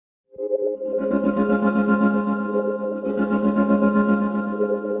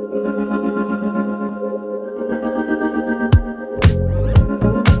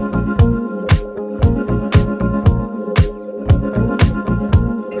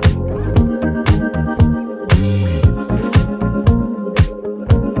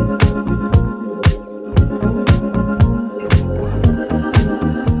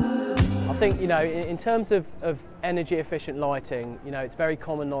think, you know, in terms of energy efficient lighting, you know, it's very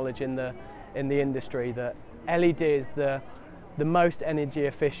common knowledge in the industry that LED is the most energy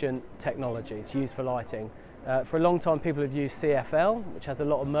efficient technology to use for lighting. For a long time people have used CFL, which has a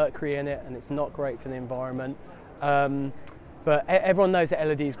lot of mercury in it and it's not great for the environment. But everyone knows that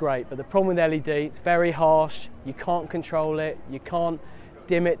LED is great, but the problem with LED, it's very harsh, you can't control it, you can't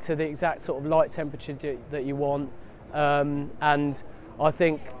dim it to the exact sort of light temperature that you want. And I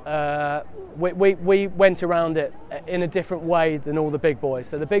think we went around it in a different way than all the big boys.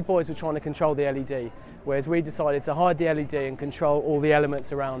 So the big boys were trying to control the LED, whereas we decided to hide the LED and control all the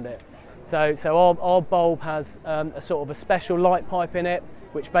elements around it. So our bulb has a sort of a special light pipe in it,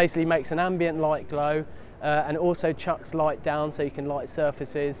 which basically makes an ambient light glow, and also chucks light down so you can light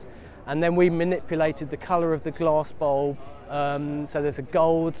surfaces. And then we manipulated the colour of the glass bulb. So there's a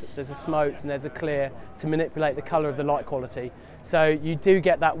gold, there's a smoked and there's a clear to manipulate the colour of the light quality. So you do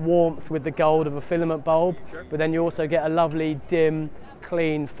get that warmth with the gold of a filament bulb, but then you also get a lovely dim,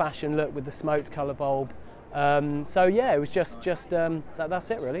 clean fashion look with the smoked colour bulb. So yeah, it was just that's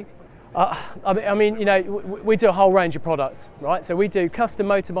it really. I mean, you know, we do a whole range of products, right? So we do custom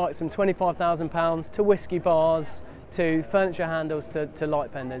motorbikes from £25,000 to whiskey bars, to furniture handles, to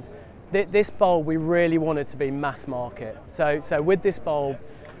light pendants. This bulb we really wanted to be mass market. So with this bulb,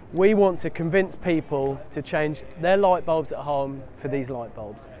 we want to convince people to change their light bulbs at home for these light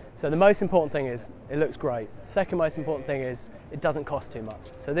bulbs. So the most important thing is it looks great. Second most important thing is it doesn't cost too much.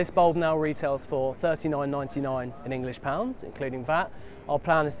 So this bulb now retails for £39.99 in English pounds, including VAT. Our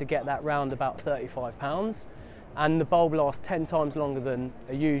plan is to get that round about £35, and the bulb lasts 10 times longer than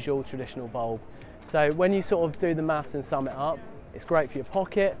a usual traditional bulb. So when you sort of do the maths and sum it up, it's great for your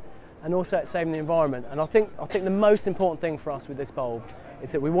pocket, and also it's saving the environment. And I think the most important thing for us with this bulb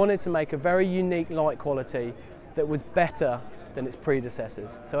is that we wanted to make a very unique light quality that was better than its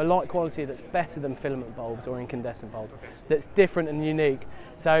predecessors. So a light quality that's better than filament bulbs or incandescent bulbs, that's different and unique.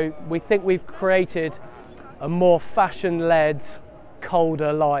 So we think we've created a more fashion-led,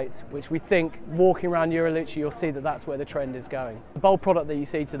 colder light, which we think walking around Euroleach you'll see that that's where the trend is going. The bulb product that you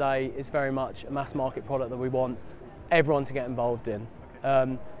see today is very much a mass market product that we want everyone to get involved in.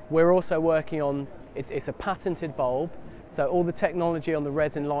 We're also working on, it's a patented bulb, so all the technology on the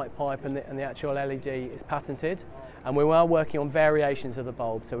resin light pipe and the actual LED is patented, and we're now working on variations of the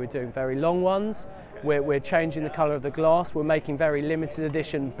bulb. So we're doing very long ones, we're changing the colour of the glass, we're making very limited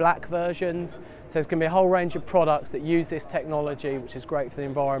edition black versions. So there's going to be a whole range of products that use this technology, which is great for the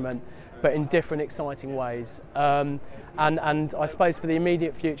environment, but in different exciting ways. And I suppose for the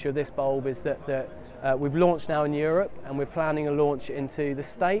immediate future of this bulb is that we've launched now in Europe, and we're planning a launch into the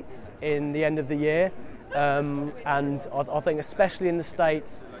States in the end of the year. And I think especially in the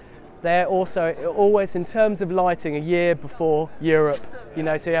States, they're also always, in terms of lighting, a year before Europe. You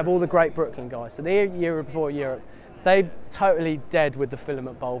know, so you have all the great Brooklyn guys. So they're a year before Europe. They've totally dead with the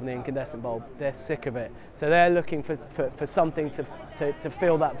filament bulb and the incandescent bulb. They're sick of it. So they're looking for something to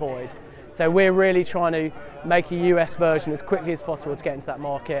fill that void. So we're really trying to make a US version as quickly as possible to get into that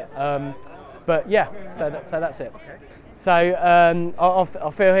market. But yeah, so that's it. Okay. So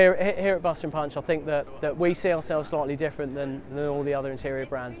I feel here at Buster & Punch, I think that we see ourselves slightly different than all the other interior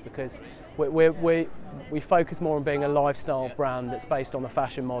brands, because we focus more on being a lifestyle brand that's based on a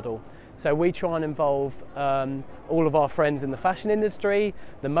fashion model. So we try and involve all of our friends in the fashion industry,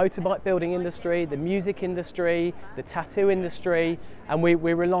 the motorbike building industry, the music industry, the tattoo industry, and we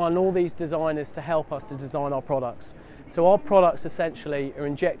rely on all these designers to help us to design our products. So our products essentially are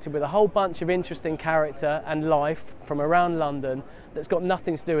injected with a whole bunch of interesting character and life from around London that's got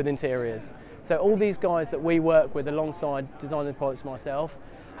nothing to do with interiors. So all these guys that we work with alongside designing products myself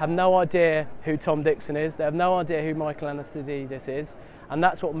have no idea who Tom Dixon is, they have no idea who Michael Anastasiadis is, and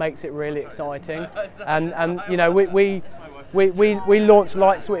that's what makes it really exciting. And you know, we launch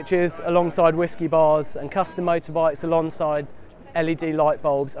light switches alongside whiskey bars and custom motorbikes alongside LED light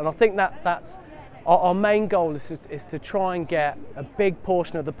bulbs, and I think that's our main goal is to try and get a big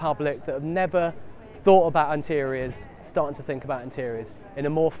portion of the public that have never thought about interiors starting to think about interiors in a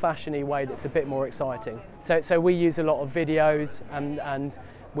more fashiony way that's a bit more exciting. So we use a lot of videos, and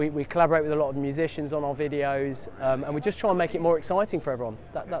we collaborate with a lot of musicians on our videos, and we just try and make it more exciting for everyone.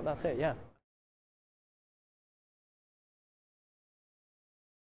 That's it, yeah.